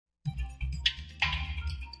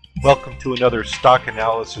Welcome to another stock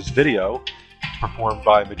analysis video performed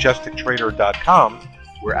by MajesticTrader.com,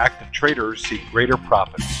 where active traders seek greater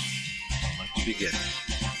profits. Let's begin.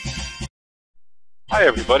 Hi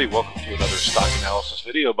everybody, welcome to another stock analysis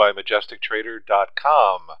video by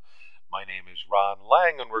MajesticTrader.com. My name is Ron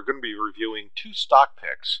Lang and we're going to be reviewing two stock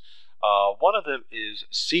picks. One of them is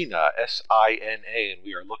SINA, S-I-N-A, and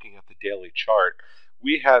we are looking at the daily chart.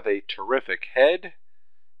 We have a terrific head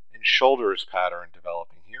and shoulders pattern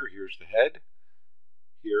developing here. Here's the head,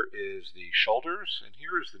 here is the shoulders, and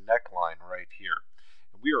here is the neckline right here.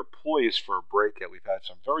 And we are poised for a breakout. We've had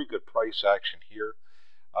some very good price action here.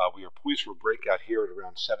 We are poised for a breakout here at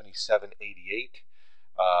around 77.88.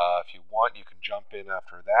 If you want, you can jump in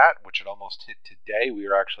after that, which it almost hit today. We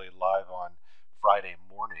are actually live on Friday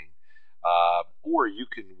morning. Or you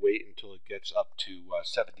can wait until it gets up to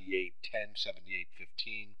 78.10,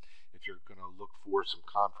 78.15 if you're going to look for some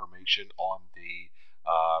confirmation on the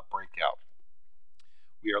breakout.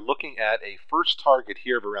 We are looking at a first target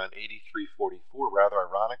here of around 83.44. Rather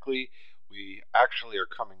ironically, we actually are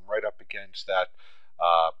coming right up against that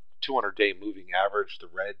 200-day moving average. The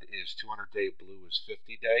red is 200-day, blue is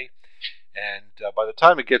 50-day. And by the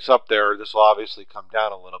time it gets up there, this will obviously come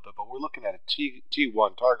down a little bit, but we're looking at a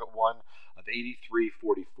T1, target 1 of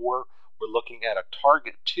 83.44. We're looking at a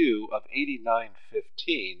target 2 of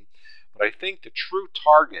 89.15. But I think the true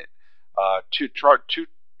target, true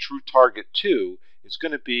target 2 is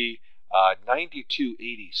going to be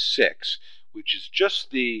 92.86, which is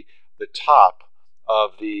just the top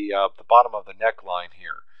of the bottom of the neckline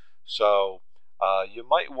here. So you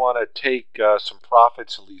might want to take some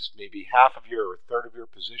profits, at least maybe half of your or a third of your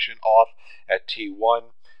position off at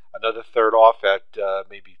T1, another third off at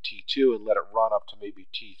maybe T2, and let it run up to maybe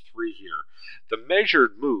T3 here. The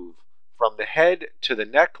measured move from the head to the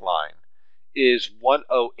neckline is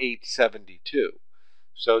 108.72.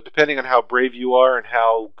 So depending on how brave you are and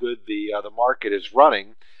how good the market is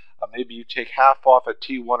running, maybe you take half off at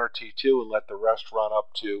T1 or T2 and let the rest run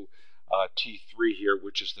up to T3 here,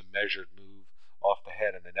 which is the measured move off the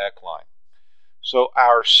head and the neckline. So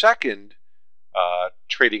our second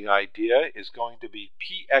trading idea is going to be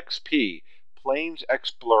PXP, Plains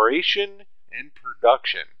Exploration and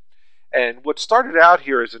Production. And what started out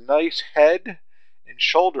here as a nice head and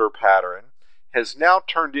shoulder pattern has now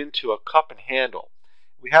turned into a cup and handle.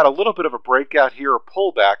 We had a little bit of a breakout here, a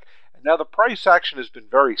pullback, and now the price action has been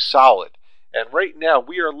very solid. And right now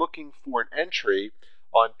we are looking for an entry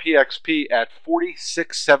on PXP at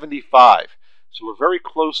 46.75. So we're very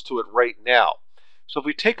close to it right now. So if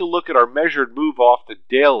we take a look at our measured move off the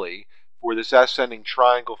daily for this ascending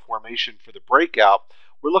triangle formation for the breakout,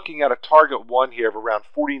 we're looking at a target 1 here of around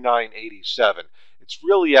 49.87. It's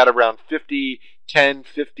really at around 50.10,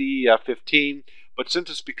 50.15, but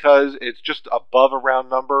since it's just above a round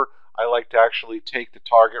number, I like to actually take the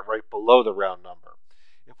target right below the round number.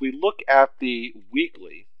 If we look at the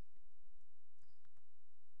weekly,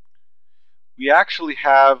 we actually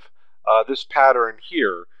have this pattern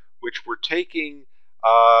here, which we're taking,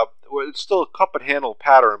 well, it's still a cup and handle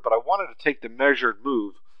pattern, but I wanted to take the measured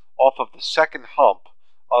move off of the second hump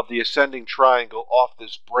of the ascending triangle off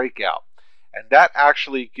this breakout. And that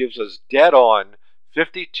actually gives us dead on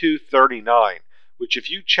 52.39, which if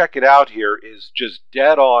you check it out here is just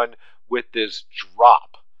dead on with this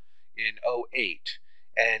drop in 08.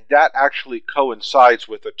 And that actually coincides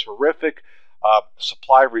with a terrific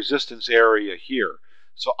supply resistance area here.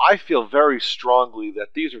 So I feel very strongly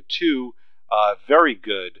that these are two very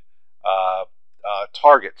good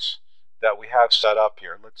targets that we have set up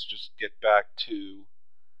here. Let's just get back to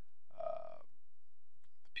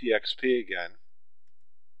PXP again.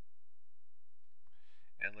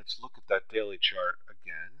 And let's look at that daily chart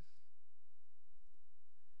again.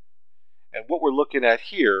 And what we're looking at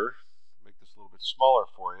here, make this a little bit smaller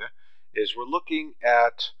for you, is we're looking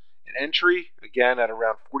at an entry, again, at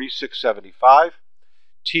around 46.75,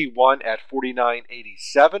 T1 at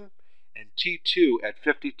 49.87, and T2 at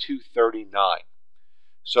 52.39.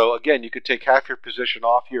 So again, you could take half your position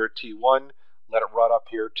off here at T1, let it run up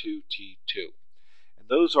here to T2. And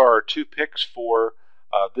those are our two picks for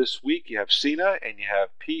this week. You have SINA and you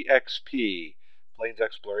have PXP, Plains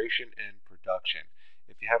Exploration and Production.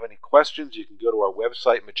 If you have any questions, you can go to our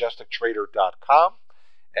website, MajesticTrader.com,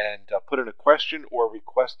 and put in a question or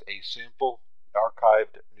request a sample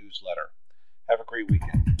archived newsletter. Have a great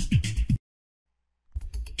weekend.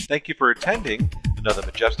 Thank you for attending another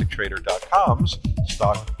MajesticTrader.com's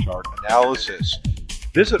stock chart analysis.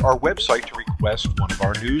 Visit our website to request one of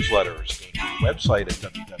our newsletters. Go to the website at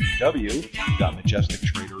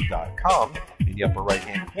www.majestictrader.com. In the upper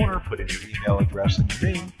right-hand corner, put in your email address and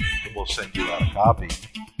your name, and we'll send you out a copy.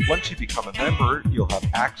 Once you become a member, you'll have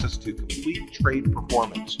access to complete trade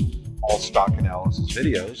performance, all stock analysis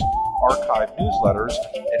videos, archived newsletters,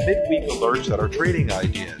 and midweek alerts that are trading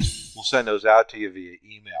ideas. We'll send those out to you via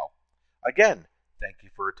email. Again, thank you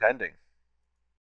for attending.